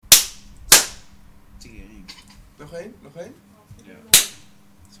Nog één? Ja.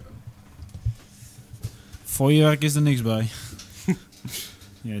 Zo. Fooienwerk is er niks bij.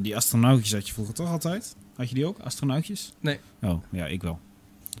 Ja, die astronautjes had je vroeger toch altijd? Had je die ook, astronautjes? Nee. Oh, ja, ik wel.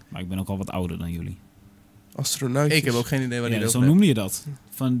 Maar ik ben ook al wat ouder dan jullie. Astronautjes. Ik heb ook geen idee waar die Ja, het zo over noemde je dat.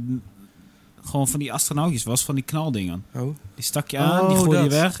 Gewoon van die astronautjes, was van die knaldingen. Oh. Die stak je aan, die gooide je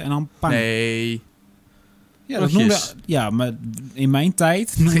dat. weg en dan hebt. pang. Nee. Ja, dat noemde, ja, maar in mijn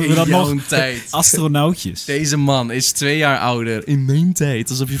tijd noemden we dat In nog jouw tijd. astronautjes. Deze man is 2 jaar ouder. In mijn tijd.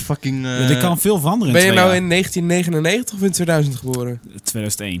 Alsof je fucking... Ja, er kan veel veranderen in Ben je 2 nou jaar. in 1999 of in 2000 geboren?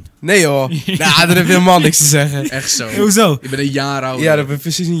 2001. Nee joh. Nou, daar heb je helemaal niks te zeggen. Echt zo. Hoezo? Je bent een jaar ouder. Ja, dat ben ik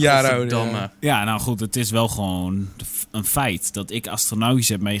precies een jaar ouder. Godverdamme. Ja. Ja, nou goed, het is wel gewoon een feit dat ik astronautjes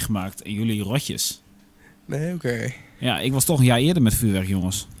heb meegemaakt en jullie rotjes. Nee, oké. Ja, ik was toch een jaar eerder met vuurwerk,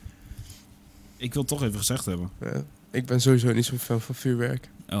 jongens. Ik wil het toch even gezegd hebben. Ja. Ik ben sowieso niet zo fan van vuurwerk.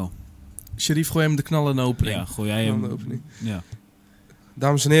 Oh, Sharif, gooi hem de knallen in de opening. ja, gooi jij Aan hem. de opening. Ja.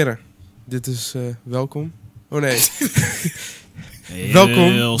 Dames en heren, dit is welkom. Oh nee. Heel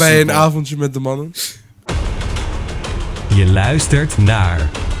Welkom bij simpel. een avondje met de mannen. Je luistert naar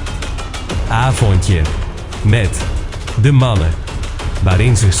Avondje met de mannen.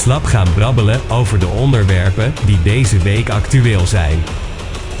 Waarin ze slap gaan brabbelen over de onderwerpen die deze week actueel zijn.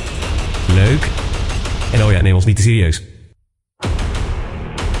 Leuk. En oh ja, neem ons niet te serieus.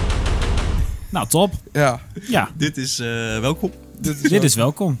 Nou, top. Ja. Ja, Dit is welkom. dit is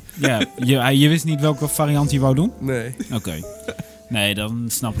welkom. Ja, je wist niet welke variant je wou doen? Nee. Oké. Nee, dan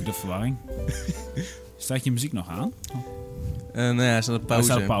snap ik de verwarring. Staat je muziek nog aan? Nou ja, is dat een Oh,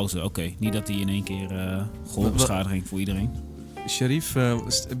 pauze. staat pauze, oké. Niet dat hij in één keer gehoorbeschadiging voor iedereen. Sharif,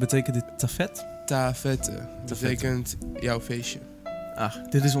 betekent dit tafet? Tafette. Betekent jouw feestje. Ach,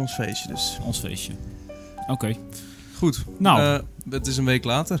 dit is ons feestje dus. Ons feestje. Oké. Goed. Nou. Het is een week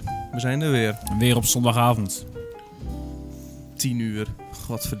later. We zijn er weer. Weer op zondagavond. 10 uur.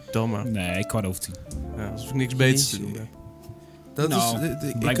 Godverdamme. Nee, 10:15. Ja, alsof ik niks beters te doen heb. Dat Nou,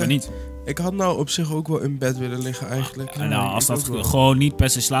 is... Blijkbaar niet. Ik had nou op zich ook wel in bed willen liggen eigenlijk. En nou, als Ik dat ook wel. gewoon niet per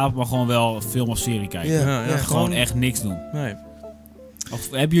se slapen, maar gewoon wel film of serie kijken. Ja, Gewoon echt niks doen. Nee. Of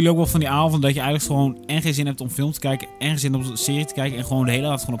hebben jullie ook wel van die avond dat je eigenlijk gewoon en geen zin hebt om film te kijken, en geen zin om een serie te kijken en gewoon de hele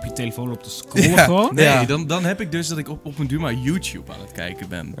avond gewoon op je telefoon op te scrollen Ja. gewoon? Nee, Ja. dan heb ik dus dat ik op een duur maar YouTube aan het kijken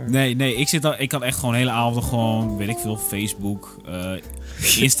ben. Nee, ik kan echt gewoon de hele avond gewoon, weet ik veel, Facebook,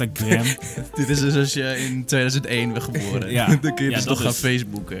 Instagram. Dit is dus als je in 2001 bent geboren. Ja. Dan kun je Ja, dus dat nog gaan is-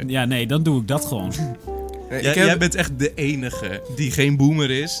 Facebooken. Ja, nee, dan doe ik dat gewoon. Jij bent echt de enige die geen boomer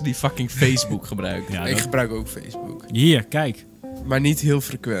is, die fucking Facebook gebruikt. Ja, Ik dat- gebruik ook Facebook. Hier, kijk. Maar niet heel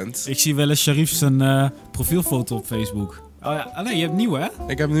frequent. Ik zie wel eens Sharif zijn profielfoto op Facebook. Oh ja, nee, je hebt nieuw hè?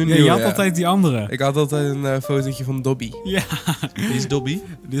 Ik heb nu een Ja, nieuwe, je had ja. altijd die andere. Ik had altijd een fotootje van Dobby. Ja. Wie is Dobby?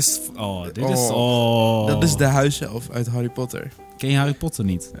 Dit is... Oh. Oh. Dat is de huiself uit Harry Potter. Ken je Harry Potter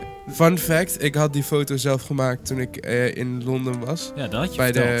niet? Fun fact, ik had die foto zelf gemaakt toen ik in Londen was. Ja, dat had je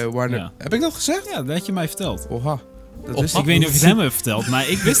Bij verteld. de Warner... Ja. Heb ik dat gezegd? Ja, dat had je mij verteld. Oha. Dat Oh, wist Ik weet niet of je het hem hebt verteld, maar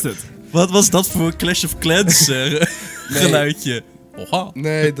ik wist het. Wat was dat voor Clash of Clans geluidje? Oha.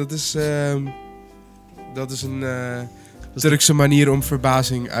 Nee, dat is een Turkse manier om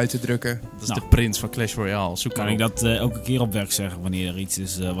verbazing uit te drukken. Dat is Nou. de prins van Clash Royale. Zo Kan ik dat elke keer op werk zeggen wanneer er iets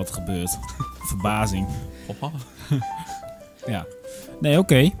is wat gebeurt. Verbazing. Oha. Ja. Nee,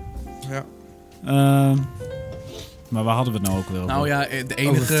 oké. Ja. Maar waar hadden we het nou ook wel? Nou ja, de Over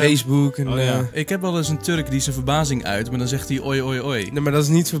enige... Facebook en... Oh, ja. Ik heb wel eens een Turk die zijn verbazing uit, maar dan zegt hij oi oi oi. Nee, maar dat is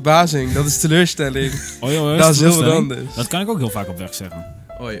niet verbazing, dat is teleurstelling. Oei, oei, Dat is heel wat teleurstelling. anders. Dat kan ik ook heel vaak op werk zeggen.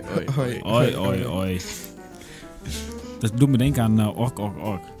 Oi oi Hoi. Oi, oi, oi. Dat doet me denken aan ork, ork,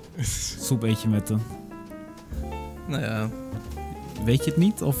 ork. Soep eet je met een... Nou ja, Weet je het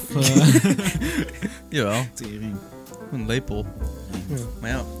niet? Of... jawel. Tering. Een lepel. Ja. Maar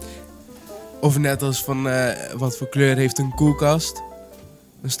ja, Of net als van wat voor kleur heeft een koelkast.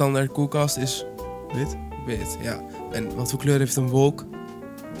 Een standaard koelkast is wit. wit, ja. En wat voor kleur heeft een wolk?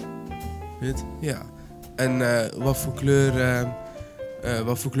 Wit. Ja. En wat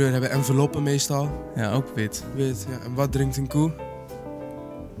voor kleur hebben enveloppen meestal? Ja, ook wit. Wit, ja. En wat drinkt een koe?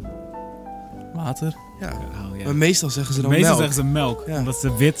 Water. Ja. Oh, ja. Maar meestal zeggen ze dan Meestal melk. zeggen ze melk, Ja. omdat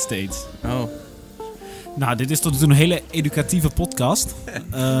ze wit steeds. Oh. Nou, dit is tot nu toe een hele educatieve podcast.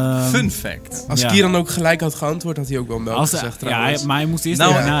 Fun fact. Als Ja. Kieran ook gelijk had geantwoord, had hij ook wel melk Als gezegd ja, trouwens. maar hij moest eerst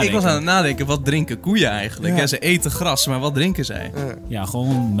Nou, even nadenken. ik was aan het nadenken, wat drinken koeien eigenlijk? Ja. Ja, ze eten gras, maar wat drinken zij? Ja,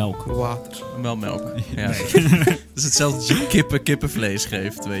 gewoon melk. Water. Wel melk. Ja. Dat is hetzelfde als je kippenvlees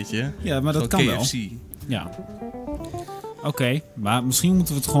geeft, weet je. Ja, maar dat Gewoon kan wel. KFC. Ja. Oké, maar misschien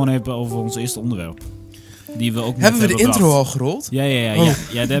moeten we het gewoon hebben over ons eerste onderwerp. Die we ook net Hebben we de intro bedacht. al gerold? Ja. Oh.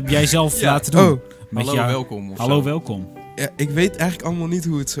 Ja, dat heb jij zelf Ja. laten doen. Oh, Met Hallo, jou- welkom. of Hallo, zo. welkom. ja, ik weet eigenlijk allemaal niet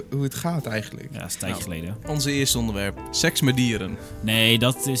hoe het gaat eigenlijk. Ja, dat is een tijdje geleden. Onze eerste onderwerp. Seks met dieren. Nee,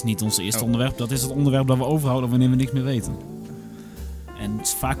 dat is niet ons eerste Oh. onderwerp. Dat is het onderwerp dat we overhouden wanneer we niks meer weten. En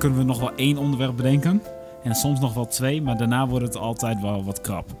vaak kunnen we nog wel 1 onderwerp bedenken. En soms nog wel 2, maar daarna wordt het altijd wel wat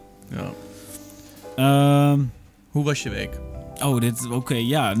krap. Ja. Hoe was je week?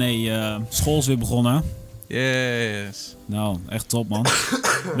 School is weer begonnen. Yes. Nou, echt top, man.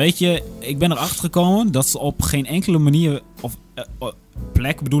 Weet je, ik ben erachter gekomen dat ze op geen enkele manier,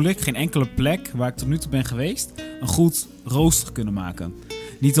 geen enkele plek waar ik tot nu toe ben geweest, een goed rooster kunnen maken.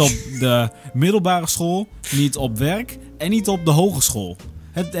 Niet op de middelbare school, niet op werk en niet op de hogeschool.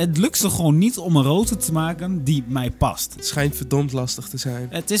 Het lukt ze gewoon niet om een rooster te maken die mij past. Het schijnt verdomd lastig te zijn.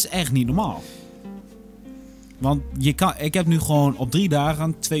 Het is echt niet normaal. Want ik heb nu gewoon op 3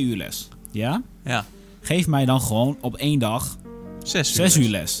 dagen 2 uur les. Ja? Ja. Geef mij dan gewoon op 1 dag 6 uur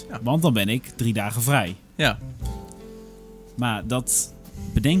les. Ja. Want dan ben ik 3 dagen vrij. Ja. Maar dat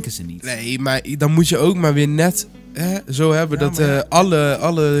bedenken ze niet. Nee, maar dan moet je ook maar weer net zo hebben Ja, dat maar ja.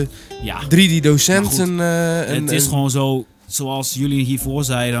 alle Ja, 3 die docenten... het is gewoon zo, zoals jullie hiervoor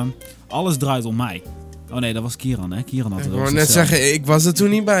zeiden, alles draait om mij. Oh nee, dat was Kieran, hè? Kieran had Ik het wou over net zichzelf. zeggen, ik was er toen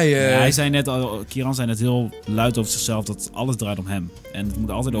niet bij. Ja, hij zei net, Kieran zei net heel luid over zichzelf dat alles draait om hem. En het moet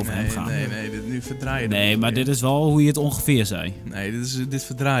altijd over hem gaan. Nee, nu verdraai je het. Nee, maar dit is wel hoe je het ongeveer zei. Nee, dit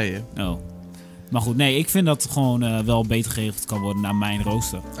verdraai je. Oh. Maar goed, nee, ik vind dat het gewoon wel beter geregeld kan worden naar mijn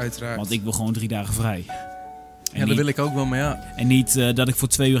rooster. Uiteraard. Want ik wil gewoon 3 dagen vrij. En Ja, dat niet, wil ik ook wel, maar ja. en niet dat ik voor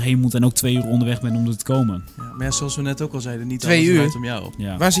 2 uur heen moet en ook 2 uur onderweg ben om er te komen. Maar ja, zoals we net ook al zeiden, niet 2 alles uur? draait om jou.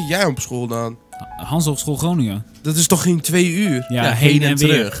 Ja. Waar zit jij op school dan? Hans Hogeschool Groningen. Dat is toch geen 2 uur? Ja, heen en weer.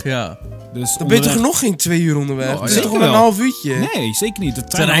 terug. Ja. Dus Dan ben je toch onderweg- nog geen 2 uur onderweg? Oh, dat is ja. toch Zeker wel een wel. half uurtje? Nee, zeker niet. De trein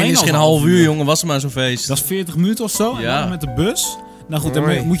Terrein alleen is al geen een half uur, jongen. Was maar zo'n feest. Dat is 40 minuten of zo. En Ja. dan met de bus. Nou goed, dan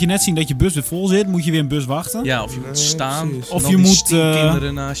Mooi. moet je net zien dat je bus weer vol zit. Moet je weer een bus wachten. Ja, of je moet Nee, staan. precies. en Of al je die moet,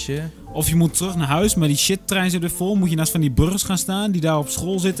 stiefkinderen naast je. Of je moet terug naar huis, maar die shittrein zit weer vol. Moet je naast van die burgers gaan staan die daar op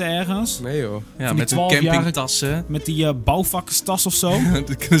school zitten ergens. Nee joh. Ja, die met hun 12-jarige campingtassen. Met die bouwvakkerstas of zo.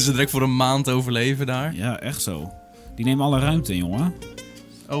 Dan kunnen ze direct voor een maand overleven daar. Ja, echt zo. Die nemen alle ruimte in, jongen.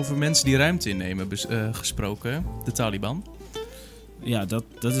 Over mensen die ruimte innemen gesproken. De Taliban. Ja, dat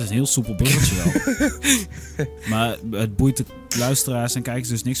is een heel soepel bruggetje wel. Maar het boeit de luisteraars en kijkers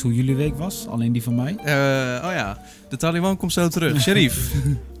dus niks hoe jullie week was. Alleen die van mij. Oh ja, de Taliban komt zo terug. Sharif.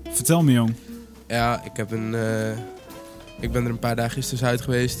 Vertel me, jong. Ja, ik ben er een paar dagen tussenuit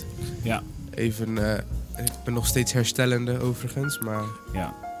geweest. Ja. Even, ik ben nog steeds herstellende overigens, maar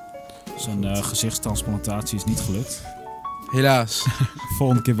Ja. Zo'n gezichtstransplantatie is niet gelukt. helaas.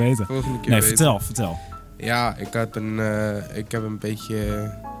 Volgende keer beter. Volgende keer Nee, weten. vertel. Ja, ik heb een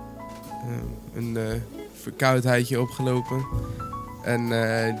beetje een verkoudheidje opgelopen. En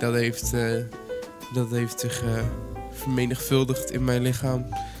dat heeft zich vermenigvuldigd in mijn lichaam.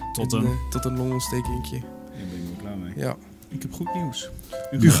 Tot En, een... tot een longontstekentje. Daar ben ik wel klaar mee. Ja. Ik heb goed nieuws.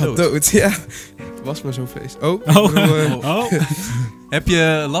 U gaat dood, ja. Het was maar zo'n feest. Oh, Oh. ik bedoel, Oh. Heb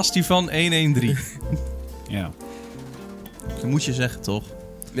je last hiervan? 113. Ja. Dat moet je zeggen, toch?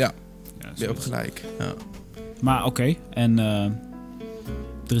 ja, Ja, je hebt zoiets. gelijk. Maar oké, en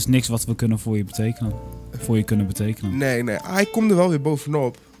er is niks wat we kunnen voor je betekenen. Voor je kunnen betekenen. Nee, hij komt er wel weer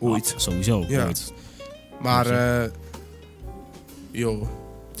bovenop. Ooit. Ah, sowieso, Ja. ooit. Maar, joh.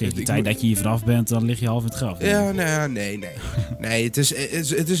 Tegen die Ik tijd moet- dat je hier vanaf bent, dan lig je half in het graf. Ja, nee. Nee, het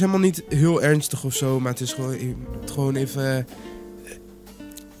is helemaal niet heel ernstig of zo, maar het is gewoon even...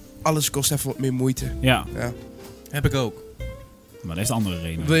 alles kost even wat meer moeite. Ja, Ja. Heb ik ook. maar dat heeft andere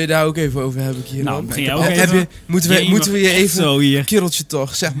redenen. Wil je daar ook even over hebben, Kieran? Nou, begin jij ook Heb even? je- moeten we je Echt even... Zo hier. Kereltje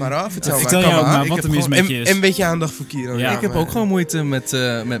toch, zeg maar af. Vertel Vertel maar, jij kom ook maar Ik wat heb er mis gewoon- met je is. En een beetje aandacht voor Kieran. Ja, ik heb maar- ook gewoon moeite met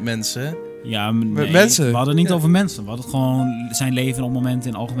mensen. Ja, maar nee, mensen? we hadden het niet Ja. over mensen. We hadden het gewoon zijn leven op het moment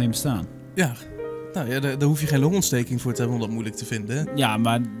in algemeen bestaan. Ja. Nou ja, daar hoef je geen longontsteking voor te hebben om dat moeilijk te vinden. Ja,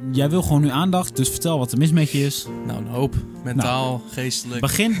 maar jij wil gewoon nu aandacht, dus vertel wat er mis met je is. Nou, een hoop. Mentaal, geestelijk.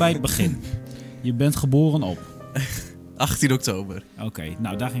 Begin bij het begin. Je bent geboren op. 18 oktober. Oké,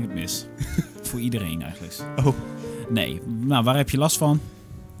 nou daar ging het mis. Voor iedereen eigenlijk. Oh. Nee, nou waar heb je last van?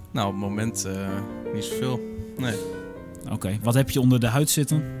 Nou, op het moment niet zoveel. Nee. Oké, wat heb je onder de huid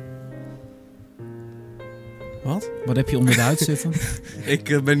zitten? Wat? Wat heb je onder de huid zitten?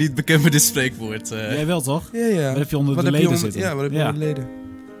 Ik ben niet bekend met dit spreekwoord. Jij wel toch? Ja. Wat heb je onder Wat de heb je leden onder- zitten? Ja, wat heb je Ja. onder de leden?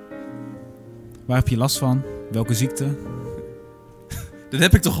 Waar heb je last van? Welke ziekte? Dat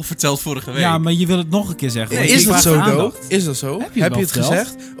heb ik toch al verteld vorige week? Ja, maar je wil het nog een keer zeggen. Nee, want is ik dat vraag zo, aandacht. Do? Is dat zo? Heb je het het wel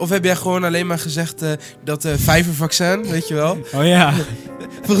gezegd? Of heb jij gewoon alleen maar gezegd dat vijvervaccin, weet je wel? Oh ja.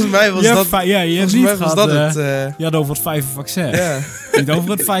 Volgens mij was je dat... hebt, je hebt Volgens niet mij was gehad... dat het... je had over het vijvervaccin. ja. Niet over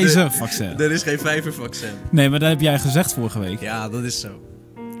het Pfizer-vaccin. Er is geen vijvervaccin. Nee, maar dat heb jij gezegd vorige week. Ja, dat is zo.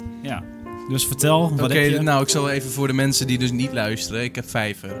 Ja. Dus vertel, wat Oké, heb je? nou, ik zal even voor de mensen die dus niet luisteren. Ik heb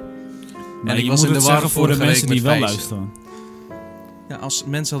vijver. Maar ik je was moet in de het war zeggen voor de vorige mensen week die met wel Pfizer. luisteren. Ja, als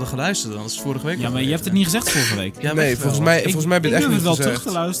mensen hadden geluisterd, dan is het vorige week Ja, al maar je hebt het niet gezegd vorige week. Ja, Nee, echt wel. volgens mij heb je Ik het echt durf niet het wel gezegd.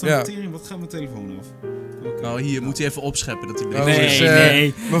 terug te luisteren. Ja. Tering, wat gaat mijn telefoon af? Oh, hier moet je even opscheppen dat hij Oh, blikt. dus,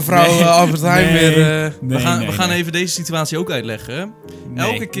 Nee. Mevrouw Nee. Albert Heijn Nee. weer... We gaan even deze situatie ook uitleggen.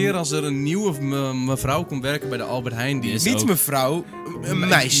 Nee. Elke keer als er een nieuwe mevrouw komt werken bij de Albert Heijn, die is Niet ook- mevrouw, een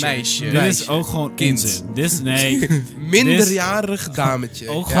meisje. meisje. Dit Meisje. is ook gewoon Kind. onzin. Dit is, nee. Minderjarig dametje.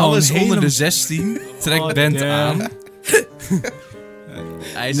 Ook Ja. gewoon Alles onder helemaal- de 16 trekt Oh, Bent damn. aan.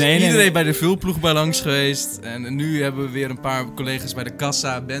 Hij is Nee, iedereen nee. bij de vulploeg bij langs geweest. En nu hebben we weer een paar collega's bij de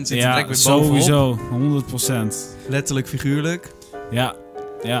kassa. Bent zit er Ja, direct weer bovenop. sowieso. 100%. Letterlijk, figuurlijk. Ja.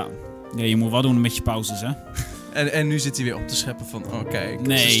 Ja, je moet wat doen met je pauzes, hè? En nu zit hij weer op te scheppen van... Oh, kijk,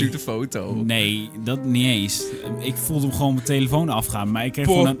 Nee. ze stuurt een foto. Nee, dat niet eens. Ik voelde hem gewoon mijn telefoon afgaan, maar ik kreeg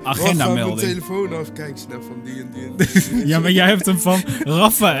Pop, gewoon een wacht, van mijn agenda-melding. telefoon af. Kijk, snap van die en die en die. Ja, maar jij hebt hem van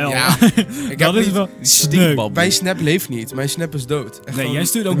Raphaël. Ja, ik dat heb is niet... wel sneu. stinkbal. Mijn Snap leeft niet. Mijn Snap is dood. Echt Nee, gewoon jij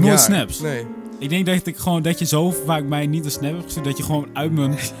stuurt ook een nooit jaar. snaps. Nee. Ik denk dat je zo vaak mij niet een snap hebt gestuurd, dat je gewoon uit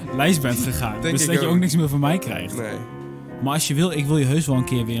mijn lijst bent gegaan. Denk Dus ik dat je ook. ook niks meer van mij krijgt. Nee. Maar als je wil, ik wil je heus wel een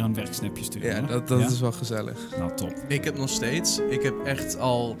keer weer een werksnapje sturen. Ja, hoor. dat Ja? is wel gezellig. Nou, top. Ik heb nog steeds... Ik heb echt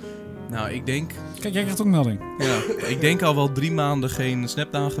al... Nou, ik denk... Kijk, jij krijgt ook melding. Ja, ik denk al wel 3 maanden geen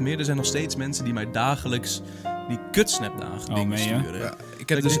snapdagen meer. Er zijn nog steeds mensen die mij dagelijks die kutsnapdagen Oh, dingen meen je? sturen. Ja, ik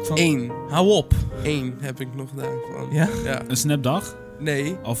heb Ik dus denk van- één. Hou op. Één heb ik nog daarvan. Ja? Ja. Een snapdag?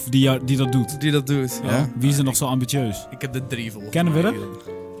 Nee, Of die dat doet? die dat doet. Oh, Ja. wie is er nog zo ambitieus? Ik heb er 3 volgens Kennen we mij. er?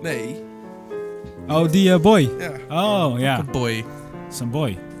 Nee. Oh, die boy. Ja. Oh, ja. Boy. Zijn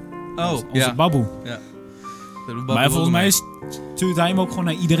boy. Oh, Onze ja. baboe. Maar volgens mij stuurt hij hem ook gewoon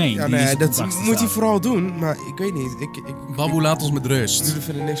naar iedereen. Ja, die in nee, zijn dat contact moet hij staat. vooral doen. Maar ik weet niet. Ik Baboe, laat ons met doe rust. er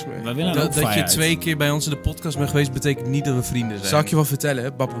verder niks mee. Wij willen ook Dat je vrijheid. 2 keer bij ons in de podcast bent geweest, betekent niet dat we vrienden zijn. Zal ik je wel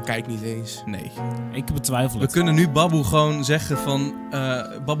vertellen? Baboe kijkt niet eens. Nee. Ik betwijfel We het. kunnen nu Baboe gewoon zeggen van...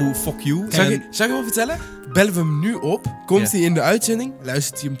 Baboe, fuck you. Zal En- ik je wel vertellen? Bellen we hem nu op, komt Ja. hij in de uitzending,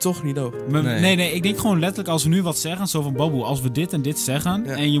 luistert hij hem toch niet op. Nee, ik denk gewoon letterlijk als we nu wat zeggen, zo van Baboe, als we dit en dit zeggen,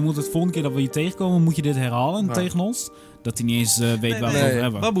 Ja. en je moet het volgende keer dat we je tegenkomen, moet je dit herhalen Ja. tegen ons, dat hij niet eens weet waar we het nee. over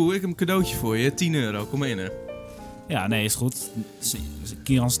hebben. Baboe, ik heb een cadeautje voor je. 10 euro, kom maar in. Ja, nee, is goed.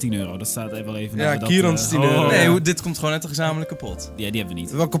 Kierans 10 euro, dat staat even even. Ja, dat, Kierans 10 euro. Nee, ja. dit komt gewoon uit de gezamenlijke pot. Ja, die hebben we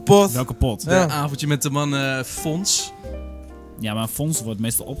niet. Wel kapot. Wel kapot. Ja. Een avondje met de man Fons. Ja, maar een fonds wordt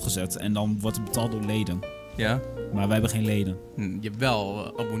meestal opgezet en dan wordt het betaald door leden. Ja. Maar wij hebben geen leden. Je hebt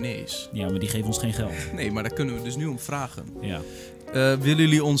wel abonnees. Ja, maar die geven ons geen geld. Nee, maar daar kunnen we dus nu om vragen. Ja. Willen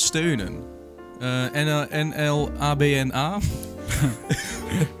jullie ons steunen? NLABNA.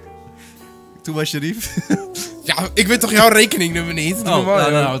 Toen was Sharif. Ja, ik weet toch jouw rekeningnummer niet? Doe Oh, normaal, nou,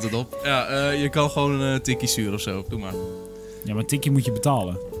 dan joh. houdt het op. Ja, je kan gewoon een tikkie sturen of zo. Doe maar. Ja, maar een tikje moet je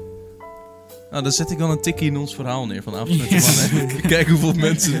betalen. Nou, dan zet ik wel een tikkie in ons verhaal neer van avond met de mannen. Kijk hoeveel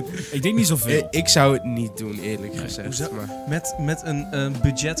mensen... Ik denk niet zoveel. Ik zou het niet doen, eerlijk gezegd. hoezo? Maar Met een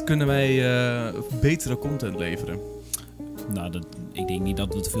budget kunnen wij betere content leveren. Nou, ik denk niet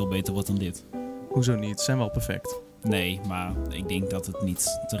dat het veel beter wordt dan dit. Hoezo niet? Zijn we al perfect? Nee, maar ik denk dat het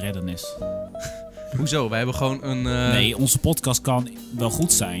niet te redden is. Hoezo? Wij hebben gewoon een... Nee, onze podcast kan wel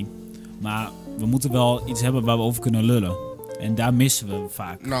goed zijn. Maar we moeten wel iets hebben waar we over kunnen lullen. En daar missen we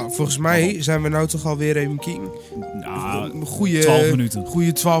vaak. nou, volgens mij zijn we nou toch alweer even king. Nou, Een goede 12 minuten.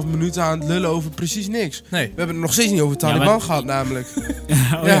 Goede 12 minuten aan het lullen over precies niks. Nee. We hebben het nog steeds niet over Ja, Taliban maar- gehad, namelijk.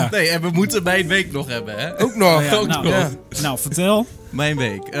 Oh, Ja. Nee, en we moeten mijn week nog hebben, hè? Ook nog. Oh ja, Ook nou, nog. Ja. Nou, vertel. Mijn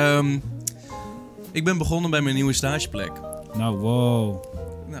week. Ik ben begonnen bij mijn nieuwe stageplek. Nou, wow.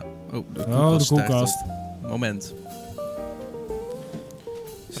 Nou, oh, de Oh, de stijgt koelkast. op. Moment.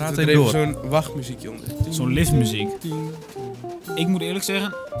 Praat Zit er even even door. zo'n wachtmuziekje onder. Zo'n liftmuziek. Ik moet eerlijk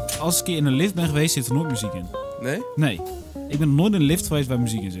zeggen, als ik een keer in een lift ben geweest, zit er nooit muziek in. Nee? Nee. Ik ben nog nooit in een lift geweest waar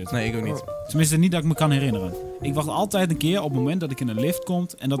muziek in zit. Nee, ik ook niet. Tenminste, niet dat ik me kan herinneren. Ik wacht altijd een keer op het moment dat ik in een lift kom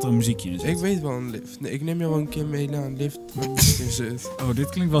en dat er een muziekje in zit. Ik weet wel een lift. Nee, ik neem jou wel een keer mee naar een lift waar muziek in zit. Oh, dit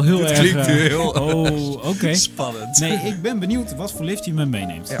klinkt wel heel Dit erg... klinkt heel Oh, oké. Spannend. Nee, ik ben benieuwd wat voor lift je me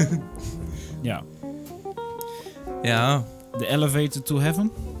meeneemt. Ja. Ja. Ja, De Elevator to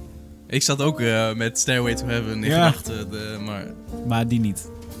Heaven, ik zat ook met Stairway to Heaven in Ja. gedachten. Maar maar die niet.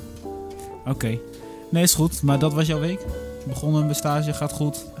 Oké. Nee, is goed. Maar dat was jouw week? Begonnen met stage, gaat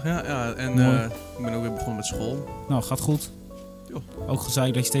goed. Ja, en Mooi. ik ben ook weer begonnen met school. Nou, gaat goed. Jo. Ook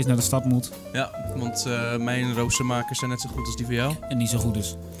gezeik dat je steeds naar de stad moet. Ja, want mijn roostermakers zijn net zo goed als die van jou. En niet zo goed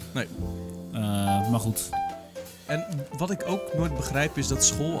is. Nee. Maar goed. En wat ik ook nooit begrijp is dat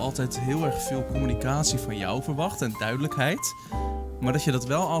school altijd heel erg veel communicatie van jou verwacht en duidelijkheid. Maar dat je dat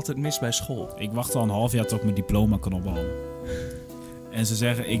wel altijd mist bij school. Ik wacht al een half jaar tot ik mijn diploma kan ophalen. En ze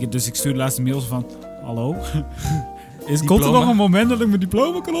zeggen, ik stuur de laatste mails van... Hallo? Komt er nog een moment dat ik mijn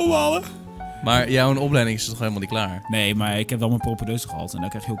diploma kan ophalen? Maar jouw opleiding is toch helemaal niet klaar? Nee, maar ik heb wel mijn propedeuse gehaald. En daar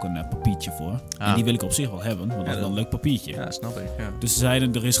krijg je ook een papiertje voor. En die wil ik op zich wel hebben, want dat is wel een leuk papiertje. Ja, snap ik. Ja. Dus ze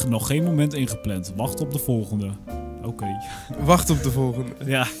zeiden, er is nog geen moment ingepland. Wacht op de volgende. Oké. Wacht op de volgende.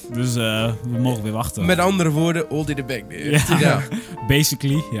 Ja, dus we mogen weer wachten. Met andere woorden, Oldie the Back dicht. Ja,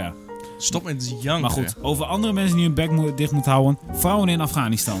 basically, ja. Stop met janken. Maar goed, over andere mensen die hun bek dicht moeten houden. Vrouwen in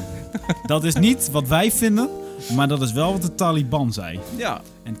Afghanistan. Dat is niet wat wij vinden, maar dat is wel wat de Taliban zei. Ja.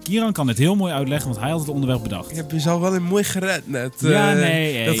 En Kieran kan het heel mooi uitleggen, want hij had het onderwerp bedacht. Ik heb jezelf wel een mooi gered net. Ja,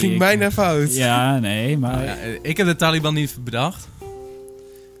 nee. Dat ging bijna fout. Ja, nee, maar... Ja, ik heb de Taliban niet bedacht.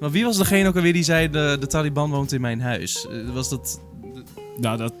 Maar wie was degene ook alweer die zei, de Taliban woont in mijn huis? Was dat...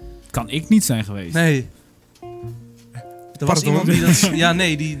 Nou, dat kan ik niet zijn geweest. Nee. Er was Pardon? iemand die dat... Ja,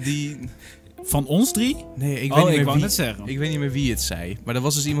 nee, die... Van ons drie? Nee, ik weet Oh, niet ik meer wou wie... net zeggen. Ik weet niet meer wie het zei. Maar er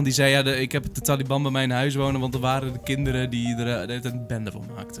was dus iemand die zei... Ja, ik heb de Taliban bij mijn huis wonen... Want er waren de kinderen die er een bende van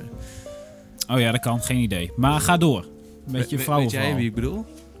maakten. Oh ja, dat kan. Geen idee. Maar ga door. Met je Weet vrouwenverhaal. jij wie ik bedoel?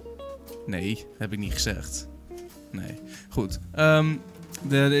 Nee, heb ik niet gezegd. Nee. Goed.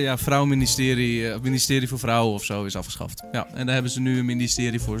 Vrouwenministerie... het ministerie voor Vrouwen of zo is afgeschaft. Ja, en daar hebben ze nu een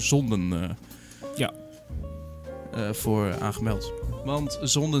ministerie voor zonden... voor aangemeld. Want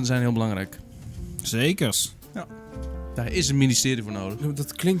zonden zijn heel belangrijk. Zekers. Daar is een ministerie voor nodig.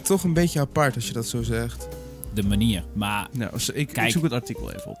 Dat klinkt toch een beetje apart als je dat zo zegt. De manier. Maar Nou, ik Kijk. zoek het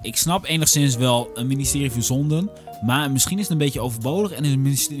artikel even op. ik snap enigszins wel een ministerie voor zonden. Maar misschien is het een beetje overbodig. En is een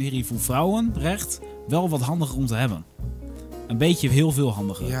ministerie voor vrouwenrecht wel wat handiger om te hebben. Een beetje heel veel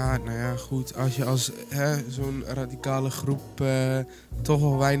handiger. Ja, nou ja, goed. Als je als zo'n radicale groep toch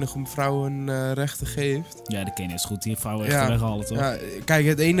wel weinig om vrouwenrechten geeft. Ja, de Kenia is goed. Die vrouwenrechten Ja. weghalen, toch? Ja, kijk,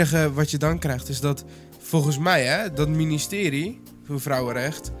 het enige wat je dan krijgt is dat volgens mij, dat ministerie voor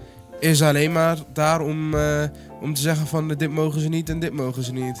vrouwenrecht is alleen maar daar om te zeggen van dit mogen ze niet en dit mogen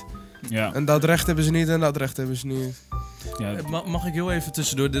ze niet. Ja. En dat recht hebben ze niet en dat recht hebben ze niet. Ja. Mag ik heel even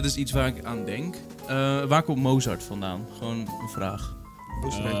tussendoor? Dit is iets waar ik aan denk. Waar komt Mozart vandaan? Gewoon een vraag.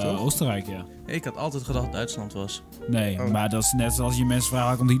 Oostenrijk toch? Oostenrijk, ja. Ik had altijd gedacht dat Duitsland was. Nee, Oh. maar dat is net zoals je mensen vragen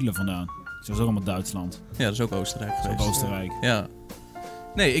waar komt Hitler vandaan. Dat was ook allemaal Duitsland. Ja, dat is ook Oostenrijk Dat is geweest. ook Oostenrijk. Ja.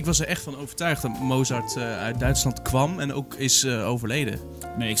 Nee, ik was er echt van overtuigd dat Mozart uit Duitsland kwam en ook is overleden.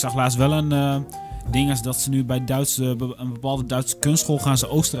 Nee, ik zag laatst wel een ding als dat ze nu bij een bepaalde Duitse kunstschool gaan ze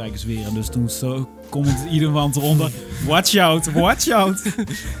Oostenrijkers weren. Dus toen komt iedereen eronder. Watch out, watch out.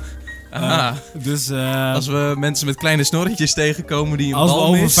 Aha. Dus Als we mensen met kleine snorretjes tegenkomen die een als we bal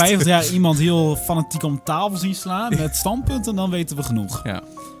over mist. 50 jaar iemand heel fanatiek om tafel zien slaan met standpunten, dan weten we genoeg. Ja.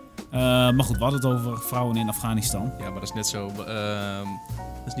 Maar goed, we hadden het over vrouwen in Afghanistan. Ja, maar dat is net zo...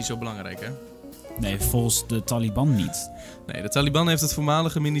 dat is niet zo belangrijk, hè? Nee, volgens de Taliban niet. Nee, de Taliban heeft het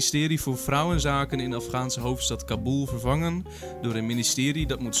voormalige ministerie voor Vrouwenzaken in de Afghaanse hoofdstad Kabul vervangen door een ministerie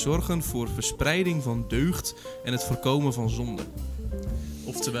dat moet zorgen voor verspreiding van deugd en het voorkomen van zonde.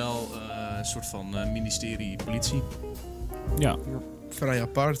 Oftewel, een soort van ministerie politie. Ja, Vrij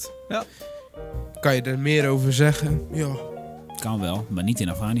apart. Ja. Kan je er meer over zeggen? Ja. kan wel, maar niet in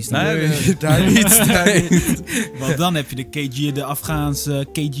Afghanistan. Nee. Daar niet. Daar niet. Want dan heb je de Afghaanse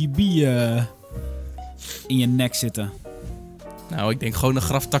KGB in je nek zitten. Nou, ik denk gewoon een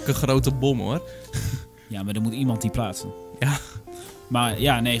graftakken grote bom, hoor. Ja, maar er moet iemand die plaatsen. Ja. Maar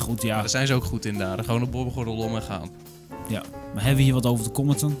ja, nee, goed, ja. Daar zijn ze ook goed in daar. Gewoon een bomgordel om en gaan. Ja. Maar hebben we hier wat over te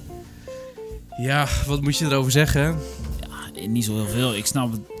commenten? Ja, wat moet je erover zeggen? Ja, niet zo heel veel. Ik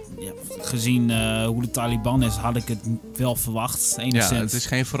snap het. Ja, gezien hoe de Taliban is, had ik het wel verwacht. Ja, Enigszins. het is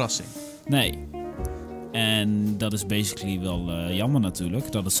geen verrassing. Nee. En dat is basically wel jammer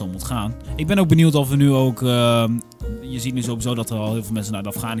natuurlijk, dat het zo moet gaan. Ik ben ook benieuwd of we nu ook... je ziet nu sowieso dat er al heel veel mensen naar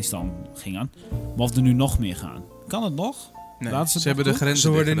Afghanistan gingen. Maar of er nu nog meer gaan. Kan het nog? Nee, Laten ze ze het hebben de nog doen? grenzen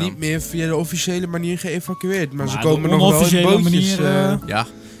Ze worden dicht niet meer via de officiële manier geëvacueerd. Maar ze Maar komen de nog wel in onofficiële bootjes. manier, Ja,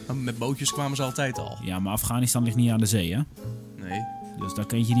 maar met bootjes kwamen ze altijd al. Ja, maar Afghanistan ligt niet aan de zee, hè? Nee. Dus daar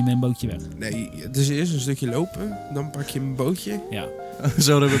kun je niet met een bootje weg. Nee, dus eerst een stukje lopen. Dan pak je een bootje. Ja.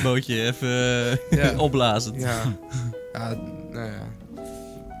 Zo'n rubberbootje even Ja. opblazen. Ja. Ja, nou ja.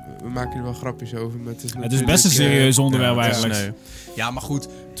 We maken er wel grapjes over. Maar het is Het is best een serieus onderwerp ja, eigenlijk. Sneu. Ja, maar goed.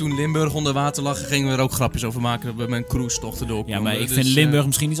 Toen Limburg onder water lag, gingen we er ook grapjes over maken dat we met een cruise-tochten door Ja, konden. maar ik Dus, vind Limburg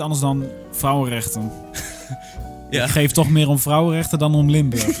misschien iets anders dan vrouwenrechten. Ja. Ik geef toch meer om vrouwenrechten dan om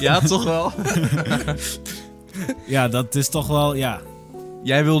Limburg. Ja, toch wel? Ja, dat is toch wel, ja,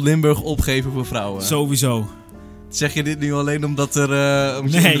 Jij wil Limburg opgeven voor vrouwen. sowieso. Zeg je dit nu alleen omdat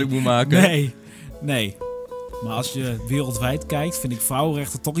omdat je indruk moet maken? Nee. Maar als je wereldwijd kijkt, vind ik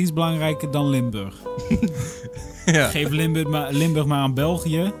vrouwenrechten toch iets belangrijker dan Limburg. Ja. Geef Limburg maar aan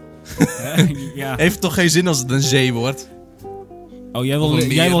België. Ja. Heeft toch geen zin als het een zee wordt? Oh, Of een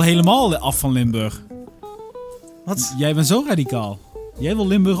meer. jij wil helemaal af van Limburg. Wat? Jij bent zo radicaal. Jij wil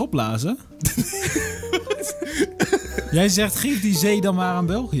Limburg opblazen? Jij zegt, geef die zee dan maar aan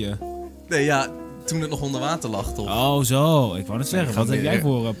België. Nee, ja, toen het nog onder water lag, toch? Oh, zo. Ik wou net zeggen, ga wat heb meer. jij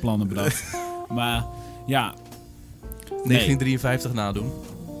voor plannen bedacht? Maar, ja. 1953 nadoen.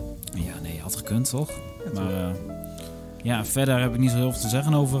 Ja, nee, had gekund, toch? Maar, ja, verder heb ik niet zo heel veel te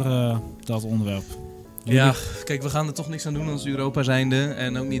zeggen over dat onderwerp. Jullie? Ja, kijk, we gaan er toch niks aan doen als Europa zijnde.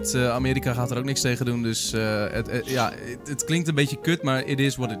 En ook niet, Amerika gaat er ook niks tegen doen. Dus het klinkt een beetje kut, maar it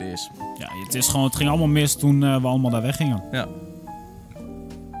is what it is. Ja, het ging allemaal mis toen we allemaal daar weggingen. Ja.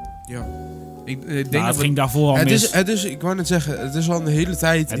 Ja. Ik denk Nou, dat het ging daarvoor al mis. Het is, ik wou net zeggen, het is al de hele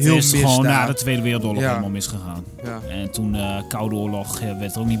tijd Het heel is mis gewoon daar. na de Tweede Wereldoorlog Ja. helemaal misgegaan. Ja. En toen Koude Oorlog werd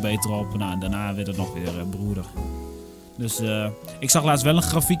het er ook niet beter op. Nou, en daarna werd het nog weer broeder. Dus ik zag laatst wel een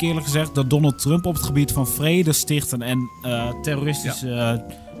grafiek, eerlijk gezegd, dat Donald Trump op het gebied van vrede stichten en terroristische,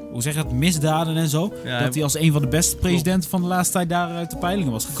 hoe zeg je dat, misdaden en zo, Ja, dat hij als een van de beste presidenten van de laatste tijd daar uit de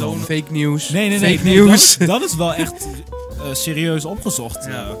peilingen was gekomen. Fake nieuws. Nee, Fake nieuws. dat is wel echt serieus opgezocht.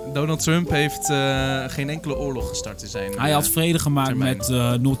 Ja, Donald Trump heeft geen enkele oorlog gestart in zijn... Hij had vrede gemaakt termijn.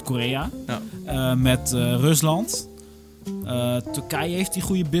 met Noord-Korea, met Rusland. Turkije heeft hij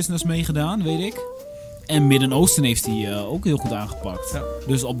goede business meegedaan, weet ik. En Midden-Oosten heeft hij ook heel goed aangepakt. Ja.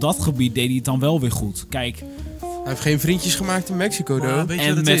 Dus op dat gebied deed hij het dan wel weer goed. Kijk, Hij heeft geen vriendjes gemaakt in Mexico, Maar though. weet je en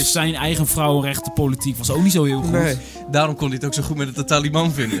wat het met is? zijn eigen vrouwenrechtenpolitiek was ook niet zo heel goed. Nee. Daarom kon hij het ook zo goed met de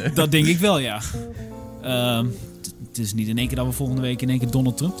Taliban vinden. Dat denk ik wel, ja. Het is niet in één keer dat we volgende week in één keer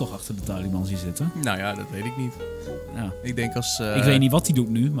Donald Trump toch achter de Taliban zien zitten. Nou ja, dat weet ik niet. Ja. Ik denk als... Ik weet niet wat hij doet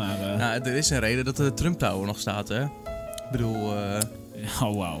nu, maar... Nou, er is een reden dat de Trump Tower nog staat, hè? Ik bedoel...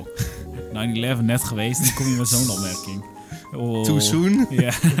 Oh, wauw. 9/11 net geweest, dan kom je met zo'n opmerking. Oh. Too soon?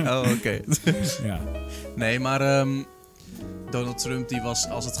 Ja. Oh, oké. Ja. Nee, maar Donald Trump die was,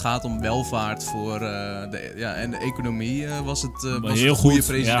 als het gaat om welvaart voor en de economie, was het was heel een goede goed,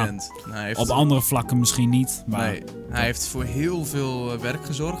 president. Nou, hij heeft, Op andere vlakken misschien niet, maar nee, hij heeft voor heel veel werk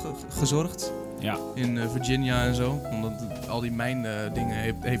gezorgd ja. in Virginia en zo. Omdat al die dingen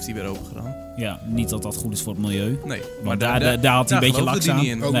heeft hij weer open gedaan. Ja, niet dat dat goed is voor het milieu. Nee, Maar daar had hij een beetje geloofde laks hij aan. niet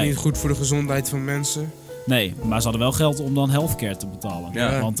in. Ook Nee. niet goed voor de gezondheid van mensen. Nee, maar ze hadden wel geld om dan healthcare te betalen.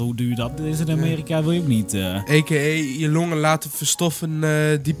 Ja. Want hoe duur dat is in Amerika wil je ook niet. A.k.a. je longen laten verstoffen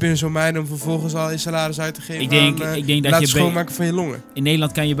diep in zo'n mijn om vervolgens al je salaris uit te geven Ik denk- aan ik denk dat laten je schoonmaken van je longen. In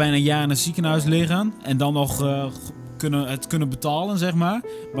Nederland kan je bijna een jaar in een ziekenhuis liggen en dan nog kunnen betalen, zeg maar.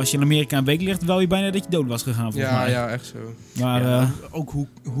 Maar als je in Amerika een week ligt, wel je bijna dat je dood was gegaan, volgens Ja, mij. ja, echt zo. Maar Ja, ook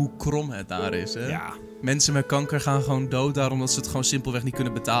hoe krom het daar is. Hè? ja. Mensen met kanker gaan gewoon dood daarom dat ze het gewoon simpelweg niet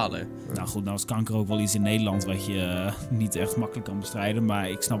kunnen betalen. Nou goed, nou is kanker ook wel iets in Nederland wat je niet echt makkelijk kan bestrijden, maar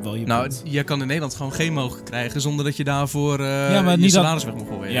ik snap wel je Nou, punt. je kan in Nederland gewoon chemo krijgen zonder dat je daarvoor Ja, maar je niet dat- salaris weg mag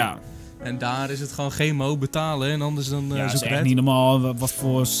gooien. Ja, En daar is het gewoon chemo betalen en anders dan ja, zoek dat is het echt uit. niet normaal. Wat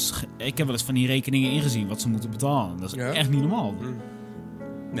voor ik heb wel eens van die rekeningen ingezien wat ze moeten betalen. Dat is Ja? echt niet normaal.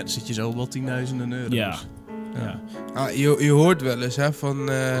 Ja, dan zit je zo wel 10.000 euro's. Ja. Ja. Ja. Je hoort wel eens hè, van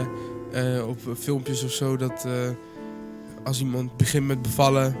op filmpjes of zo dat als iemand begint met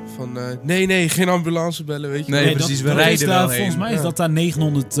bevallen van nee, geen ambulance bellen, weet je. Nee, wel. precies, we dat rijden is daar, wel heen. volgens mij is Ja. dat daar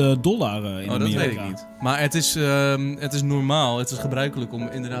 $900 in Oh, dat Amerika. weet ik niet. Maar het is normaal, het is gebruikelijk om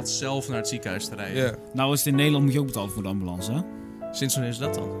inderdaad zelf naar het ziekenhuis te rijden. Ja. Nou is het in Nederland moet je ook betalen voor de ambulance, hè? Sinds wanneer is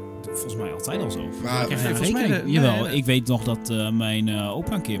dat dan? Volgens mij altijd al zo. Maar Ik krijg geen volgens mij rekening. nee, Jawel, nee. ik weet nog dat mijn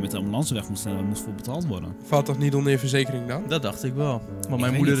opa een keer met de ambulance weg moest en daar moest voor betaald worden. valt toch niet onder je verzekering dan? Dat dacht ik wel. Maar mijn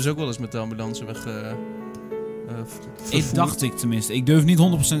weet moeder niet. is ook wel eens met de ambulance weg Ik dacht ik tenminste. Ik durf niet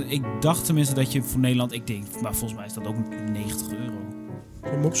 100%. Ik dacht tenminste dat je voor Nederland. Ik denk, maar volgens mij is dat ook €90.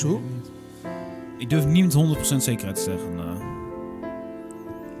 Kom op zo. Ik durf niet met 100% zekerheid te zeggen.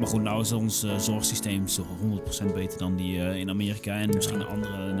 Maar goed, nou is ons zorgsysteem zo 100% beter dan die in Amerika. En misschien een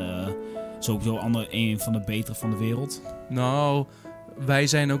andere, sowieso een van de betere van de wereld. Nou, wij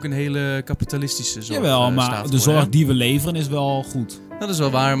zijn ook een hele kapitalistische zorg. Jawel, maar staat de voor, zorg hè? die we leveren is wel goed. Dat is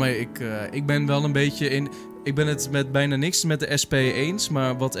wel waar, maar ik ben wel een beetje in... Ik ben het met bijna niks met de SP eens,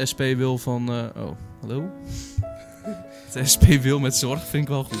 maar wat SP wil van... oh, hallo? De SP wil met zorg, vind ik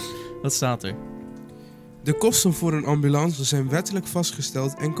wel goed. Wat staat er? De kosten voor een ambulance zijn wettelijk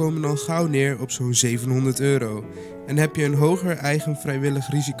vastgesteld en komen al gauw neer op zo'n €700. En heb je een hoger eigen vrijwillig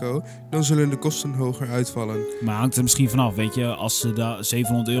risico, dan zullen de kosten hoger uitvallen. Maar hangt er misschien vanaf, weet je, als ze daar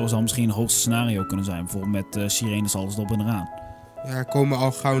 €700 zou misschien een hoogste scenario kunnen zijn. Bijvoorbeeld met sirenes alles erop en eraan. Ja, komen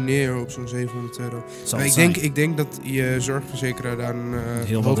al gauw neer op zo'n €700. Zal Maar het ik denk dat je zorgverzekeraar daar een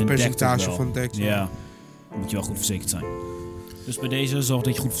Heel wat hoog in dekt percentage ook wel. van dekt. Ja, dan moet je wel goed verzekerd zijn. Dus bij deze zorg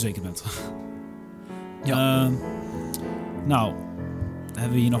dat je goed verzekerd bent. Ja. Nou,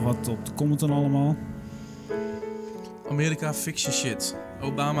 hebben we hier nog wat op de commenten allemaal? Amerika, fix je shit.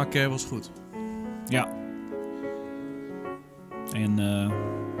 Obamacare was goed. Ja. En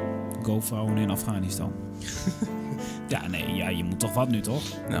go vrouwen in Afghanistan. Ja, je moet toch wat nu, toch?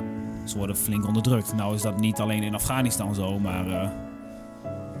 Ja. Ze worden flink onderdrukt. Nou is dat niet alleen in Afghanistan zo, maar...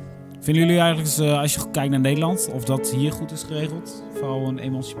 Vinden jullie eigenlijk, als je kijkt naar Nederland, of dat hier goed is geregeld? Vrouwen,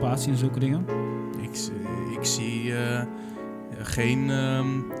 emancipatie en zulke dingen? Ik zie geen...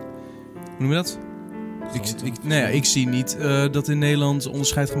 hoe noem je dat? Ik zie niet dat in Nederland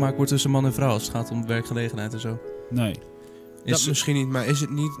onderscheid gemaakt wordt tussen man en vrouw als het gaat om werkgelegenheid en zo. Nee. Dat misschien niet, maar is het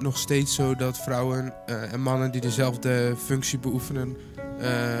niet nog steeds zo dat vrouwen en mannen die dezelfde functie beoefenen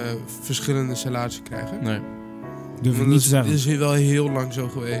verschillende salarissen krijgen? Nee. Durf ik niet te zeggen. Dat is wel heel lang zo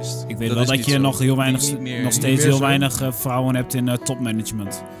geweest. Ik weet Dat wel is dat niet je zo. nog heel Niet weinig, meer- nog niet steeds meer heel zo. weinig vrouwen hebt in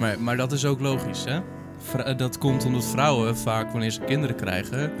topmanagement. Maar dat is ook logisch, hè? Dat komt omdat vrouwen vaak, wanneer ze kinderen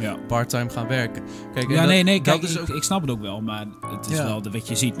krijgen, Ja. parttime gaan werken. Kijk, en Ja, dat- nee, kijk, dat is ook, ik snap het ook wel, maar het is Ja. wel wat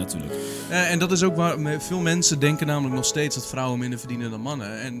je ziet natuurlijk. en dat is ook waar veel mensen denken namelijk nog steeds dat vrouwen minder verdienen dan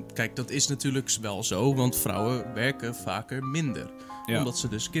mannen. En kijk, dat is natuurlijk wel zo, want vrouwen werken vaker minder. Ja. Omdat ze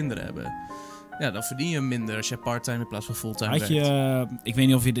dus kinderen hebben. Ja, dan verdien je minder als je parttime in plaats van fulltime Had werkt. je, ik weet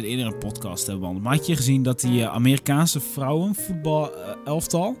niet of je dit eerder in een podcast hebt behandeld, maar had je gezien dat die Amerikaanse vrouwenvoetbal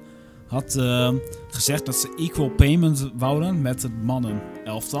elftal had gezegd dat ze equal payment wouden met het mannen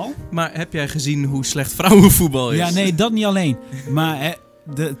elftal? Maar heb jij gezien hoe slecht vrouwenvoetbal is? Ja, nee, dat niet alleen. Maar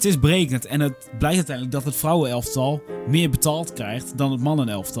het is berekend en het blijkt uiteindelijk dat het vrouwenelftal meer betaald krijgt dan het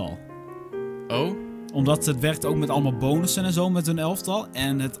mannenelftal. Oh? Omdat het werkt ook met allemaal bonussen en zo met hun elftal.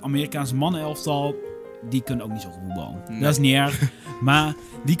 En het Amerikaanse mannenelftal, die kunnen ook niet zo goed voetballen. Nee. Dat is niet erg. Maar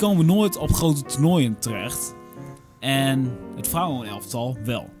die komen nooit op grote toernooien terecht. En het vrouwenelftal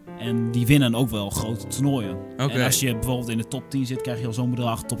wel. En die winnen ook wel grote toernooien. Oké. En als je bijvoorbeeld in de top 10 zit, krijg je al zo'n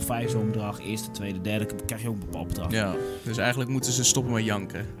bedrag. Top 5 zo'n bedrag. Eerste, tweede, derde, krijg je ook een bepaald bedrag. Ja, dus eigenlijk moeten ze stoppen met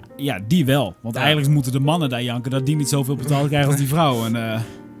janken. Ja, die wel. Want Ja. eigenlijk moeten de mannen daar janken dat die niet zoveel betaald krijgen als die vrouwen. En,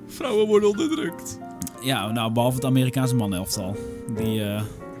 Vrouwen worden onderdrukt. ja, nou, behalve het Amerikaanse mannenelftal. Die,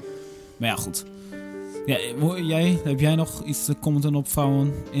 maar ja, goed. Ja, heb jij nog iets te commenten op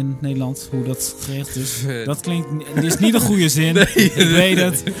vrouwen in Nederland? Hoe dat geregeld is? Dat klinkt... Het is niet een goede zin. Ik weet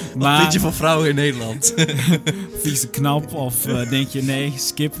het. Wat Maar vind je van vrouwen in Nederland? vies de knap? Of denk je nee,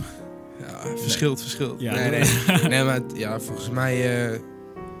 skip? Ja, verschilt. Ja, nee. Nee, maar ja, volgens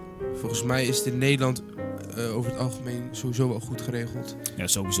mij is het in Nederland over het algemeen sowieso wel goed geregeld. Ja,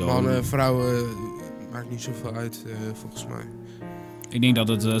 sowieso. Mannen, vrouwen, maakt niet zoveel uit, volgens mij. Ik denk dat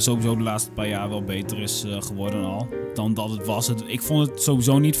het sowieso de laatste paar jaar wel beter is geworden al. Dan dat het was. Ik vond het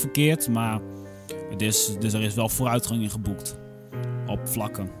sowieso niet verkeerd, maar dus er is wel vooruitgang in geboekt. Op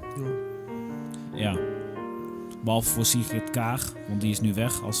vlakken. Ja. Behalve voor Sigrid Kaag, want die is nu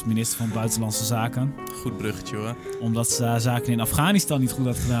weg als minister van Buitenlandse Zaken. Goed bruggetje hoor. Omdat ze zaken in Afghanistan niet goed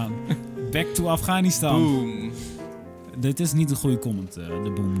had gedaan. Back to Afghanistan. Boom. Dit is niet een goede comment,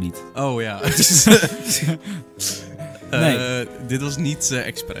 de boom niet. Oh ja. Nee. Dit was niet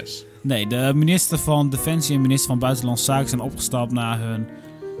expres. Nee, de minister van Defensie en minister van Buitenlandse Zaken zijn opgestapt na hun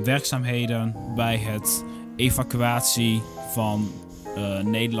werkzaamheden bij het evacuatie van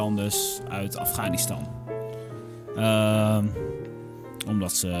Nederlanders uit Afghanistan.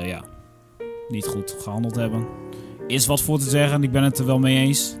 Omdat ze niet goed gehandeld hebben. Is wat voor te zeggen, ik ben het er wel mee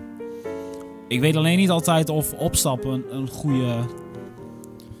eens. Ik weet alleen niet altijd of opstappen een goede...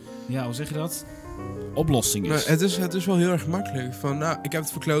 Ja, hoe zeg je dat? Oplossing is. Maar het is wel heel erg makkelijk. Van, nou, ik heb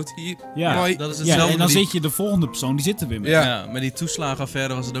het verkloot hier. Ja. Mooi. Dat is Ja, hetzelfde. en dan met die- zit je de volgende persoon, die zit er weer mee. Ja. Ja, met die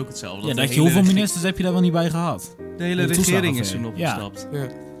toeslagenaffaire was het ook hetzelfde. Ja, de dat je, hele hoeveel regi- ministers heb je daar wel niet bij gehad? De hele de regering is toen toeslagenaffaire. opgestapt.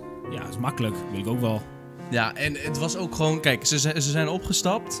 Ja. Ja, dat is makkelijk. Weet ik ook wel. Ja, en het was ook gewoon... Kijk, ze zijn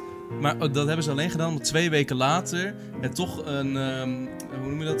opgestapt. Maar dat hebben ze alleen gedaan omdat 2 weken later... het toch een... hoe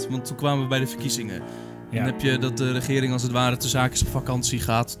noem je dat? Want toen kwamen we bij de verkiezingen. Ja. Dan heb je dat de regering als het ware te zaakjes op vakantie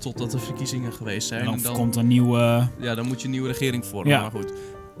gaat... totdat de verkiezingen geweest zijn. En dan komt een nieuwe... Ja, dan moet je een nieuwe regering vormen. Ja. Maar goed.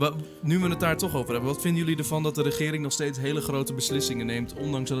 Nu we het daar toch over hebben. Wat vinden jullie ervan dat de regering nog steeds hele grote beslissingen neemt...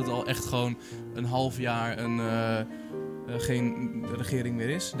 ondanks dat het al echt gewoon een half jaar geen regering meer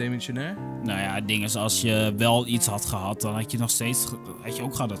is, demissionair. Nou ja, het ding is, als je wel iets had gehad, dan had je nog steeds... Had je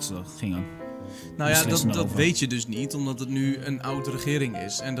ook gehad dat ze gingen. Nou ja, Beslissen dat over. weet je dus niet, omdat het nu een oude regering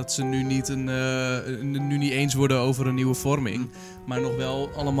is. En dat ze nu niet eens worden over een nieuwe vorming. Maar nog wel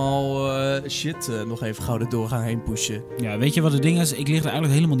allemaal shit nog even gauw door gaan heen pushen. Ja, weet je wat het ding is? Ik lig er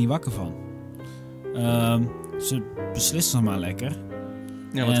eigenlijk helemaal niet wakker van. Ze beslissen nog maar lekker.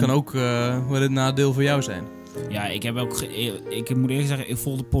 Ja, dat En- kan ook wel het nadeel voor jou zijn. Ja, ik heb ook... Ik moet eerlijk zeggen, ik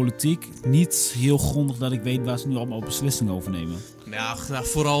volg de politiek niet heel grondig dat ik weet waar ze nu allemaal beslissingen over nemen. Ja,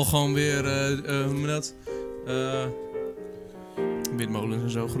 vooral gewoon weer, hoe noem je dat? Windmolens en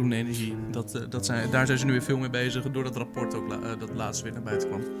zo, groene energie. Daar zijn ze nu weer veel mee bezig, door dat rapport ook dat laatst weer naar buiten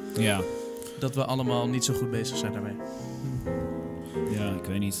kwam. Ja, Dat we allemaal niet zo goed bezig zijn daarmee. ja, ik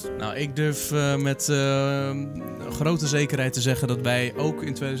weet niet. Nou, ik durf met grote zekerheid te zeggen dat wij ook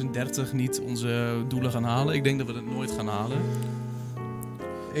in 2030 niet onze doelen gaan halen. Ik denk dat we het nooit gaan halen.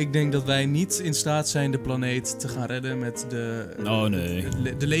 Ik denk dat wij niet in staat zijn de planeet te gaan redden met Oh, nee.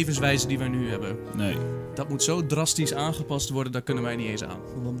 de levenswijze die wij nu hebben. Nee. Dat moet zo drastisch aangepast worden, daar kunnen wij niet eens aan.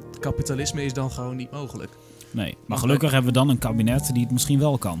 Want kapitalisme is dan gewoon niet mogelijk. Nee. Maar gelukkig hebben we dan een kabinet die het misschien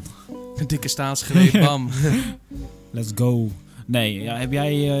wel kan. Een dikke staatsgreep, bam. Let's go. Nee, ja, heb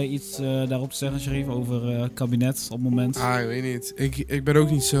jij iets daarop te zeggen, Sharif, over kabinet op het moment? Ik weet niet. Ik ben ook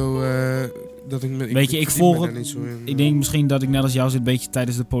niet zo... dat ik Weet je, ik verdien volg me het- daar niet zo in. Ik denk misschien dat ik net als jou zit, een beetje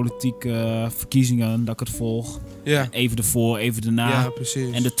tijdens de politieke verkiezingen, dat ik het volg. Ja, Even ervoor, even erna. ja,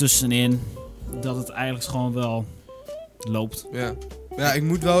 precies. En ertussenin, dat het eigenlijk gewoon wel loopt. Ja. Ja, ik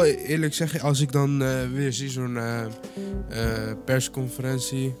moet wel eerlijk zeggen, als ik dan weer zie zo'n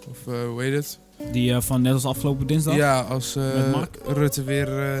persconferentie, of hoe heet het? Die van net als afgelopen dinsdag. Ja, als Met Mark? Rutte weer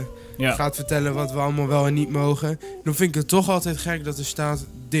Ja. gaat vertellen wat we allemaal wel en niet mogen. Dan vind ik het toch altijd gek dat er staat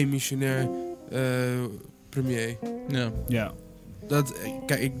demissionair premier. Ja. Ja.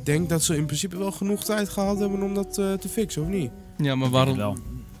 Kijk, ik denk dat ze in principe wel genoeg tijd gehad hebben om dat te fixen, of niet? Ja, maar Ik waarom? wel.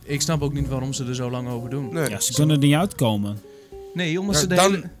 Ik snap ook niet waarom ze er zo lang over doen. Nee. Ja, ze kunnen er niet uitkomen. Nee, omdat Ja, ze de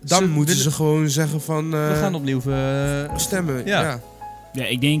dan hele- dan moeten willen- ze gewoon zeggen van... We gaan opnieuw... stemmen. Ja. Ja. Ja,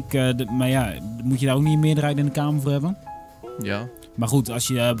 ik denk, maar ja, moet je daar ook niet een meerderheid in de Kamer voor hebben? ja. Maar goed, als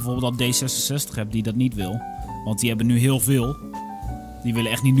je bijvoorbeeld al D66 hebt die dat niet wil, want die hebben nu heel veel, die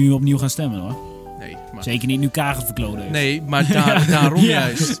willen echt niet nu opnieuw gaan stemmen hoor. Nee, maar... Zeker niet nu Kagen verkloden heeft. Nee, maar daarom Ja.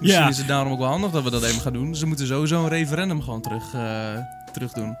 juist. Misschien Ja. is het daarom ook wel handig dat we dat even gaan doen. Ze moeten sowieso een referendum gewoon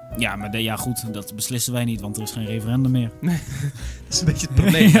terug doen. Ja, maar ja goed, dat beslissen wij niet, want er is geen referendum meer. Dat is een beetje het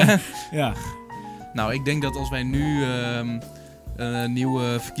probleem, hè? Ja. Nou, ik denk dat als wij nu een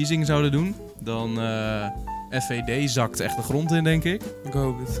nieuwe verkiezing zouden doen, dan FVD zakt echt de grond in, denk ik. Ik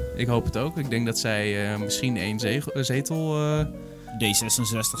hoop het. Ik hoop het ook. Ik denk dat zij misschien één zetel...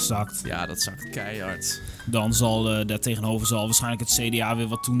 D66 zakt. ja, dat zakt keihard. Dan zal daar tegenover zal waarschijnlijk het CDA weer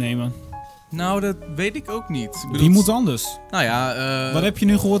wat toenemen. Nou, dat weet ik ook niet. Ik bedoel, Wie moet anders? Nou ja... Wat heb je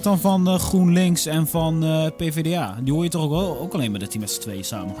nu gehoord dan van GroenLinks en van PvdA? Die hoor je toch ook alleen maar dat die met z'n tweeën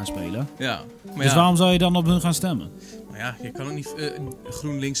samen gaan spelen? Ja, maar Dus ja, waarom zou je dan op hun gaan stemmen? maar ja, je kan ook niet...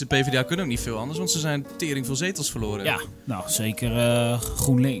 GroenLinks en PvdA kunnen ook niet veel anders, want ze zijn tering veel zetels verloren. Ja, nou zeker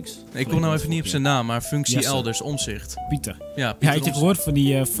GroenLinks. Nee, ik kom nou even niet op zijn naam, maar functie Jesse. elders, Omzicht. Pieter. Ja, Ja, Pieter had je Omtzigt. gehoord van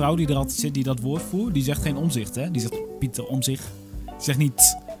die vrouw die er altijd zit, die dat woord voert? Die zegt geen omzicht, hè? Die zegt Pieter Omzicht. Die zegt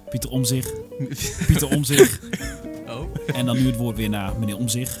niet Pieter Omzicht, Pieter Omzicht. Oh. En dan nu het woord weer naar meneer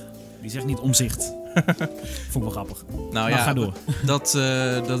Omzicht. Die zegt niet omzicht. Vond ik wel grappig. Nou Maar ja, ga door.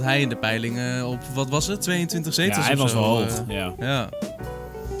 dat hij in de peilingen op, wat was het, 22 zetels Ja, hij of was zo, wel hoog. Ja. ja.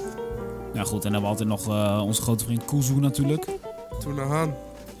 Nou goed, en dan hebben we altijd nog onze grote vriend Kuzu natuurlijk. Toen naar Haan.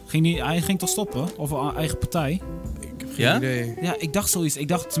 Hij ging toch stoppen? Of een eigen partij? Ik heb geen Ja? idee. Ja, ik dacht zoiets. Ik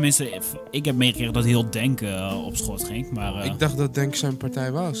dacht tenminste, ik heb meegekregen dat heel Denken op schot ging. Maar Ik dacht dat Denk zijn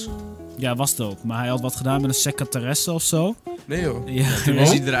partij was. ja, was het ook. Maar hij had wat gedaan met een secretaresse of zo. Nee joh. Ja, Toen was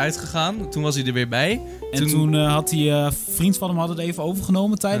hij eruit gegaan, toen was hij er weer bij. En toen had die vriend van hem had het even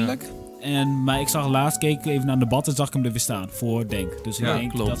overgenomen tijdelijk. Maar ik zag laatst, keek ik even naar een debat en zag ik hem er weer staan voor Denk. Dus ik Ja,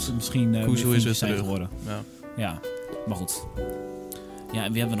 denk klopt. dat ze misschien weer Kuzu is vriendjes weer zijn terug. geworden. Ja. Ja, maar goed. Ja,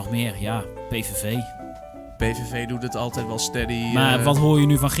 en wie hebben we nog meer? Ja, PVV. PVV doet het altijd wel steady. Maar wat hoor je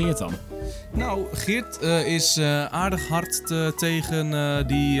nu van Geert dan? Nou, Geert is aardig hard tegen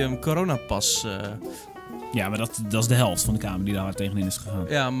die coronapas. Ja, maar dat is de helft van de Kamer die daar hard tegenin is gegaan.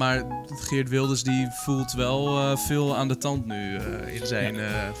 Ja, maar Geert Wilders die voelt wel veel aan de tand nu in zijn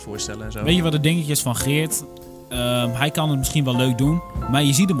voorstellen en zo. Weet je wat het dingetje is van Geert? Hij kan het misschien wel leuk doen, maar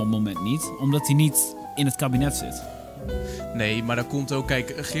je ziet hem op het moment niet, omdat hij niet in het kabinet zit. Nee, maar dat komt ook...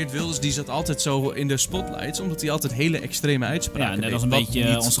 Kijk, Geert Wilders die zat altijd zo in de spotlights, omdat hij altijd hele extreme uitspraken Ja, net deed, als een wat beetje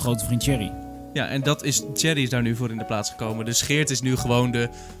niet- onze grote vriend Thierry. Ja, en Thierry is daar nu voor in de plaats gekomen. Dus Geert is nu gewoon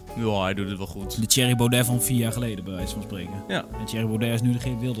hij doet het wel goed. De Thierry Baudet van 4 jaar geleden, bij wijze van spreken. Ja. En Thierry Baudet is nu de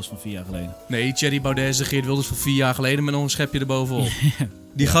Geert Wilders van 4 jaar geleden. Nee, Thierry Baudet is de Geert Wilders van 4 jaar geleden met nog een schepje erbovenop.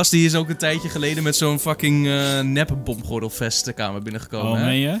 Die gast die is ook een tijdje geleden met zo'n fucking nep-bomgordelvest de kamer binnengekomen. Oh, hè?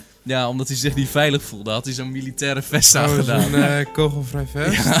 meen je? Ja, omdat hij zich niet veilig voelde. Had hij zo'n militaire vest aangedaan. Een kogelvrij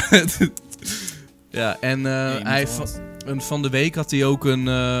vest. Ja, ja, en van de week had hij ook een...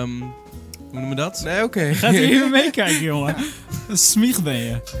 hoe noemen we dat? Nee, oké. Gaat hij even meekijken, jongen? Een smieg ben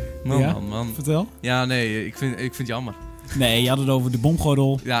je. Ja? Man. Vertel. Ja, nee, ik vind het jammer. Nee, je had het over de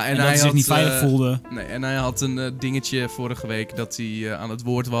bomgordel. Ja, En dat hij zich niet veilig voelde. Nee, en hij had een dingetje vorige week dat hij aan het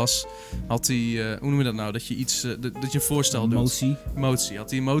woord was. Had hij, hoe noem je dat nou? Dat je iets, dat je een voorstel doet. Motie. Had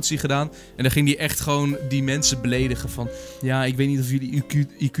hij een motie gedaan. En dan ging hij echt gewoon die mensen beledigen van... Ja, ik weet niet of jullie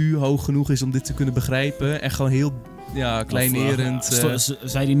IQ hoog genoeg is om dit te kunnen begrijpen. En gewoon heel... Ja, kleinerend.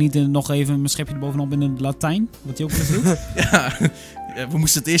 Zei hij niet nog even een schepje erbovenop in het Latijn? Wat hij ook eens doet? Ja, we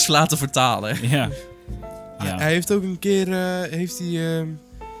moesten het eerst laten vertalen. Ja. Hij heeft ook een keer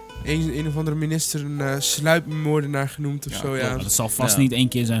een of andere minister een sluipmoordenaar genoemd of zo. Ja. Dat zal vast niet 1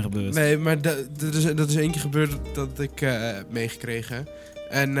 keer zijn gebeurd. Nee, maar dat is 1 keer gebeurd dat ik heb meegekregen.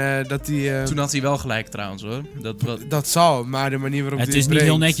 En dat hij... Toen had hij wel gelijk trouwens hoor. Dat zal, maar de manier waarop het hij is niet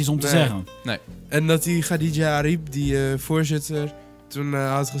heel netjes om te zeggen. Nee. En dat die Khadija Arib, die voorzitter, toen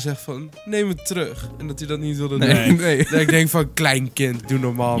had gezegd van, neem het terug. En dat hij dat niet wilde doen. Nee. Dat ik denk van, klein kind, doe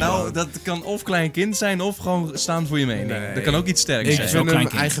normaal, Nou, man. dat kan of klein kind zijn of gewoon staan voor je mening. Nee. Dat kan ook iets sterks Ik zijn. vind hem klein een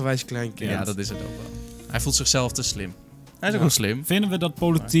kind. eigenwijs klein kind. Ja, dat is het ook wel. Hij voelt zichzelf te slim. Hij is ook wel slim. Vinden we dat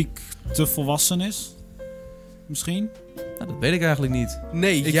politiek te volwassen is? Misschien? Nou, dat weet ik eigenlijk niet.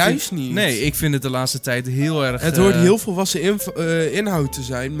 Nee, juist niet. Nee, ik vind het de laatste tijd heel erg... Het hoort heel volwassen inhoud te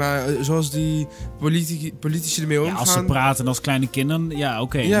zijn, maar zoals die politici ermee Ja, omgaan... als ze praten als kleine kinderen, ja,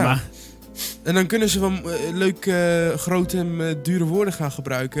 oké. Ja. Maar En dan kunnen ze wel leuk grote en dure woorden gaan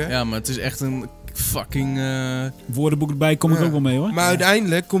gebruiken. Ja, maar het is echt een fucking... woordenboek erbij kom ik Ja. ook wel mee, hoor. Maar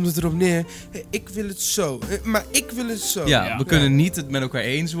uiteindelijk komt het erop neer, ik wil het zo, maar ik wil het zo. Ja, we kunnen niet het met elkaar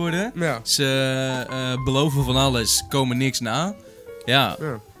eens worden. Ja. Ze beloven van alles, komen niks na. Ja,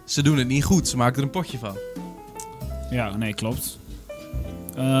 Ja. ze doen het niet goed. Ze maken er een potje van. Ja, nee, klopt.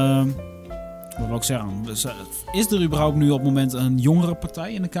 Wat wil ik zeggen? Is er überhaupt nu op het moment een jongere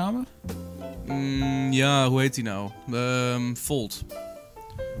partij in de Kamer? Ja, hoe heet die nou? Volt.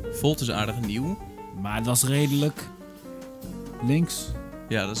 Volt is aardig nieuw. Maar dat is redelijk links.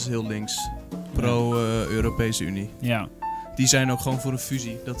 Ja, dat is heel links. Pro-Europese Unie. Ja. Die zijn ook gewoon voor een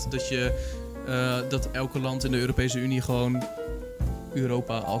fusie. Dat elke land in de Europese Unie gewoon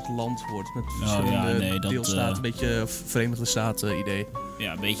Europa als land wordt. Met verschillende deelstaten. Een beetje Verenigde Staten idee.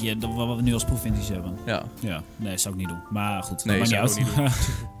 Ja, een beetje wat we nu als provincies hebben. Ja. Ja, nee, dat zou ik niet doen. Maar goed, Nee, dat maakt niet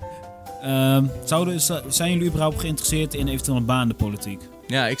zou uit. Zijn jullie überhaupt geïnteresseerd in eventueel een baan in de politiek?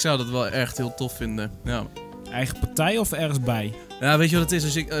 Ja, ik zou dat wel echt heel tof vinden. Ja. Eigen partij of ergens bij? Ja, weet je wat het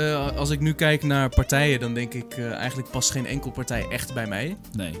is? Als ik nu kijk naar partijen, dan denk ik eigenlijk past geen enkel partij echt bij mij.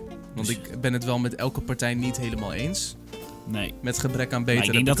 Nee. Want ik ben het wel met elke partij niet helemaal eens. Nee. Met gebrek aan beter. Maar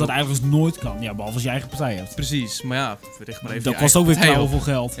ik denk dat dat eigenlijk nooit kan. Ja, behalve als je eigen partij hebt. Precies, maar ja, richt maar even Dat je kost eigen ook weer partij op. knauwen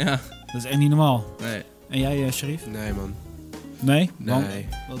veel geld. Ja, Dat is echt niet normaal. nee. En jij, Sharif? Nee, man. Nee? Want, Nee,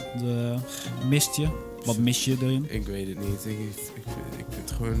 wat mist je? Wat mis je erin? ik weet het niet. Ik vind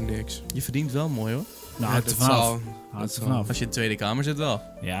het gewoon niks. Je verdient wel mooi hoor. Nou, Ja, hangt er dat vanaf. zal. Hangt er zal. vanaf. Als je in de Tweede Kamer zit wel.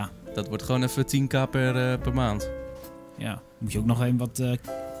 Ja. Dat wordt gewoon even 10k per maand. Ja. Moet je ook nog even wat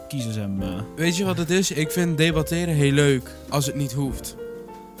kiezers hebben. Weet je wat het is? Ik vind debatteren heel leuk als het niet hoeft.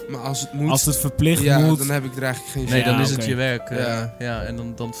 Maar als het moet, Als het verplicht ja, moet, dan heb ik er eigenlijk geen zin Nee, in. dan is oké. het je werk. Ja. Ja, en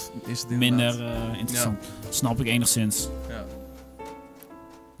dan is het inderdaad... minder interessant. Snap ik enigszins. Ja.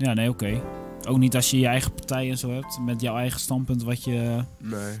 Ja, nee, oké. Ook niet als je je eigen partij en zo hebt. Met jouw eigen standpunt wat je...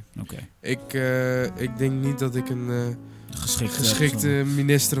 Nee. Oké. Ik denk niet dat ik een geschikte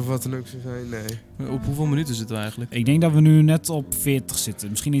minister of wat dan ook zou zijn. Nee. Op hoeveel minuten zitten we eigenlijk? Ik denk dat we nu net op 40 zitten.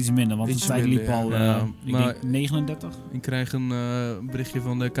 Misschien iets minder, want de Iets tijd liep minder, al... ja. ik Maar- denk 39. Ik krijg een berichtje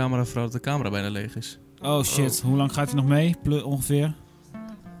van de cameravrouw dat de camera bijna leeg is. Oh shit, hoe lang gaat hij nog mee? Ongeveer?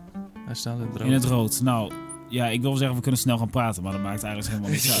 Hij staat in het rood. In het rood. Nou, ja, ik wil zeggen we kunnen snel gaan praten, maar dat maakt eigenlijk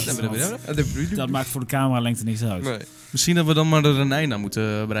helemaal niks uit. Want dat maakt voor de cameralengte niks uit. Nee. Misschien dat we dan maar er een einde aan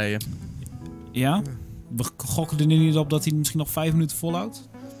moeten breien. Ja? We gokken er nu niet op dat hij misschien nog 5 minuten volhoudt.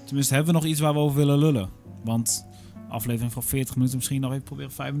 Tenminste, hebben we nog iets waar we over willen lullen. Want aflevering van 40 minuten misschien nog even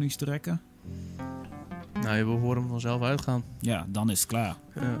proberen 5 minuutjes te rekken. Nou, we horen hem vanzelf uitgaan. Ja, dan is het klaar.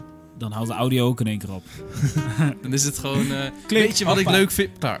 Ja. Dan houdt de audio ook in één keer op. Dan is het gewoon... weet je wat ik Hoppa. leuk vind?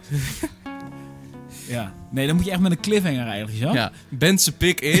 Klaar. Ja. Nee, dan moet je echt met een cliffhanger eigenlijk, ja? Ja, Bentse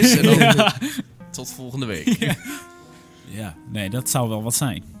pik is en dan Ja. tot volgende week. Ja, nee, dat zou wel wat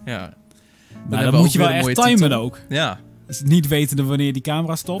zijn. Ja. Maar hebben dan we moet ook je weer wel een echt mooie timen titel. ook. Ja. Dus niet wetende wanneer die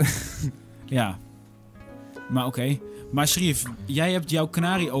camera stopt. Ja. Maar oké. Maar Sherif, jij hebt jouw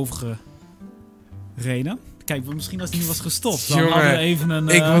kanarie overgereden. Kijk, misschien als die niet was gestopt, dan Jongen, hadden we even een...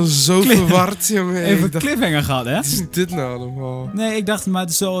 Ik was zo cliff- verward, jongen. even Ik een dacht, cliffhanger gehad, hè? wat is dit nou allemaal? Nee, ik dacht, maar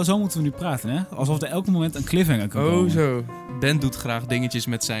zo moeten we nu praten, hè? Alsof er elk moment een cliffhanger kan komen. Oh, zo. Ben doet graag dingetjes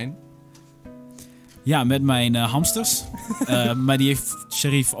met zijn. Ja, met mijn hamsters. Maar die heeft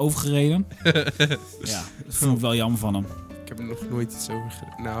Sherif overgereden. Ja, dat vond ik wel jammer van hem. Ik heb er nog nooit iets over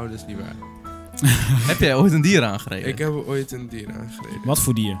gereden. Nou, dat is niet waar. Heb jij ooit een dier aangereden? Ik heb ooit een dier aangereden. Wat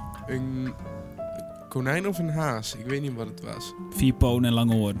voor dier? Een konijn of een haas? Ik weet niet wat het was. 4 poten en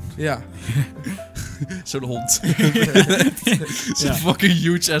lange hoorn. Ja. Zo'n hond. Zo'n Ja. fucking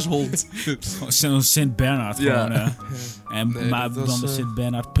huge ass hond. Zo'n Sint-Bernard Ja. gewoon. En, Nee, maar dat was, dan de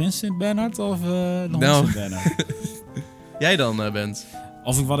Sint-Bernard, Prins Sint-Bernard of de hond Nou. Sint-Bernard? Jij dan, Bent?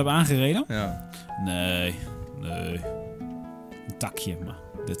 Of ik wat heb aangereden? Ja. Nee. Een takje, maar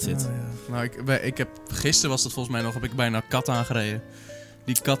that's it. Nou, ik heb gisteren was dat volgens mij nog, heb ik bijna een kat aangereden.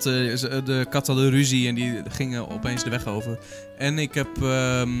 Die katten, de kat hadden ruzie en die gingen opeens de weg over. En ik heb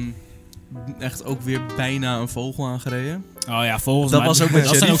echt ook weer bijna een vogel aangereden. Oh ja, volgens Dat mij... was ook met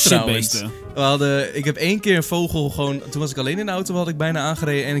dat zijn ook Sherif trouwens. shitbeesten. Ik heb 1 keer een vogel gewoon, toen was ik alleen in de auto, had ik bijna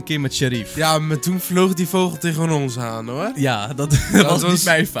aangereden en een keer met Sherif. Ja, maar toen vloog die vogel tegen ons aan, hoor. Ja, dat was niet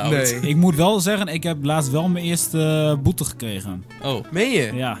mijn fout. Nee. Ik moet wel zeggen, ik heb laatst wel mijn eerste boete gekregen. Oh, Meen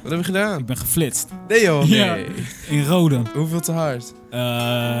je? Ja. Wat heb je gedaan? Ik ben geflitst. Nee, joh. Ja. nee. In Roden. Hoeveel te hard?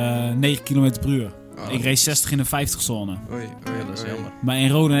 9 km per uur. Oh. Ik reed 60 in een 50-zone. Oei, Ja, dat is jammer. Maar in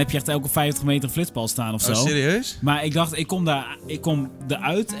Roden heb je echt elke 50 meter een flitspaal staan of zo. Oh, serieus? Maar ik dacht, ik kom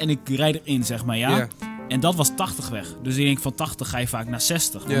eruit en ik rijd erin, zeg maar, ja. Ja. En dat was 80 weg. Dus ik denk, van 80 ga je vaak naar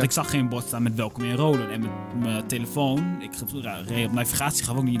 60. Want Ja. ik zag geen bord staan met welkom in Roden. En met mijn telefoon, ik reed op navigatie,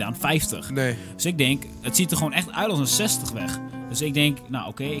 gaf ook niet aan 50. Nee. Dus ik denk, het ziet er gewoon echt uit als een 60 weg. Dus ik denk, nou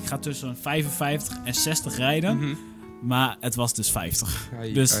oké, ik ga tussen een 55 en 60 rijden. Mhm. Maar het was dus 50.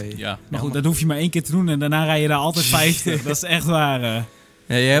 Ai, Dus- ai. Ja. Maar goed, dat hoef je maar 1 keer te doen en daarna rij je daar altijd 50. Dat is echt waar.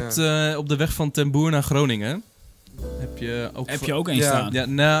 Ja, je hebt op de weg van Ten Boer naar Groningen, heb je ook... Heb je ook één Ja. staan? Ja,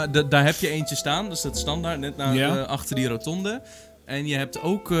 nou, daar heb je eentje staan, dus dat is standaard, net Ja. achter die rotonde. En je hebt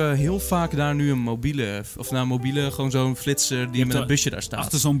ook heel vaak daar nu een mobiele, gewoon zo'n flitser die met er een busje daar staat.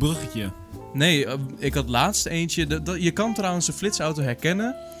 Achter zo'n bruggetje. Nee, ik had laatst eentje, je kan trouwens een flitsauto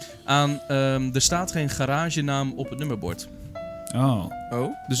herkennen aan, er staat geen garagenaam op het nummerbord. Oh.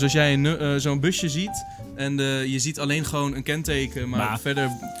 Oh? Dus als jij zo'n busje ziet en je ziet alleen gewoon een kenteken, maar verder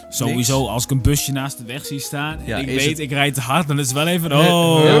Sowieso, niks. als ik een busje naast de weg zie staan en Ja, ik is weet, het- ik rijd te hard, dan is het wel even...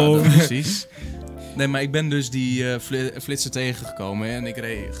 Ja, Oh. precies. Nee, maar ik ben dus die flitser tegengekomen en ik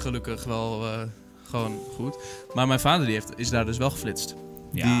reed gelukkig wel gewoon goed. Maar mijn vader is daar dus wel geflitst.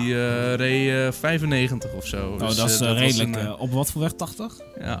 Ja. Die reed 95 of zo. Oh, Dus, dat is was redelijk. een, Op wat voor weg? 80?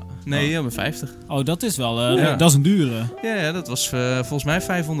 ja. Nee, ja, maar 50. Oh, dat is wel... Ja. Dat is een dure. Ja, dat was volgens mij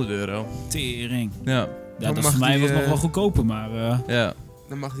 €500. Tering. Ja, Ja, Dan dat mag voor mij die, was nog wel goedkoper, maar... ja.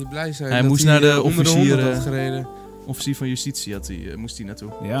 Dan mag hij blij zijn. Hij dat moest naar de onder de officier, 100 had gereden. Officier van Justitie moest hij naartoe.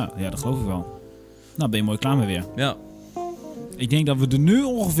 ja, dat geloof ik wel. Nou, ben je mooi klaar mee weer. Ja. Ik denk dat we er nu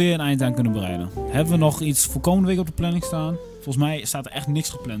ongeveer een eind aan kunnen bereiden. Hebben we nog iets voor komende week op de planning staan? Volgens mij staat er echt niks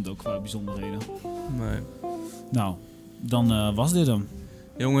gepland ook qua bijzonderheden. Nee. Nou, dan was dit hem.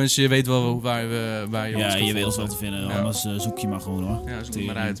 Jongens, je weet wel waar je ons Ja, kan je weet ons volgen. wel te vinden. Ja. Anders zoek je maar gewoon hoor. Ja, zoek het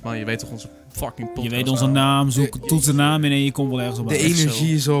maar uit. Man, je weet toch onze fucking podcast. Je weet onze naam, toets de naam in en je komt wel ergens op De uit. echt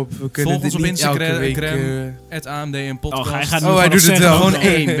energie is op. We kunnen Volg dit ons op niet elke Instagram, week... Het AMD en podcast. Oh, hij gaat nu Oh, hij gewoon doet het zeggen wel. ook gewoon nog.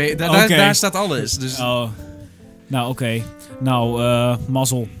 1. Oké. Daar staat alles. Dus Oh. Nou, oké. Nou,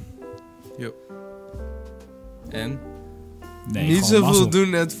 mazzel. en Nee, niet gewoon zoveel mazzel. doen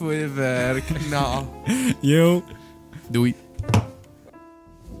net voor je werk. Nou. Yo. doei.